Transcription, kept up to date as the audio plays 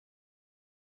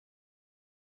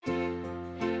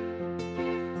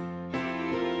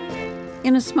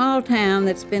In a small town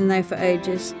that's been there for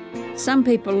ages, some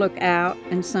people look out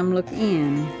and some look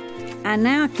in. I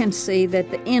now can see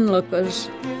that the inlookers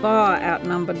far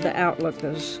outnumbered the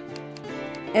outlookers.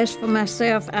 As for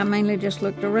myself, I mainly just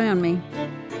looked around me.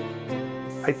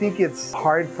 I think it's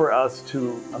hard for us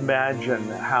to imagine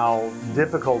how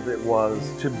difficult it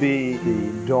was to be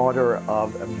the daughter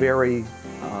of a very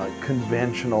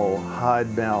conventional,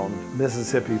 hidebound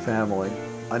Mississippi family.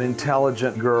 An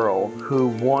intelligent girl who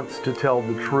wants to tell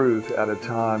the truth at a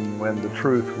time when the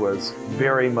truth was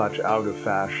very much out of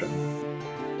fashion.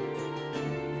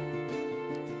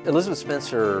 Elizabeth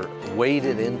Spencer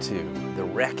waded into the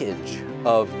wreckage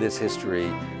of this history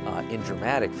in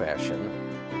dramatic fashion.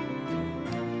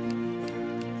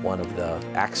 One of the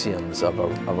axioms of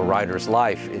a writer's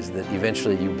life is that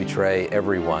eventually you betray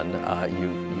everyone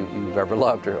you've ever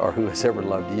loved or who has ever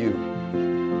loved you.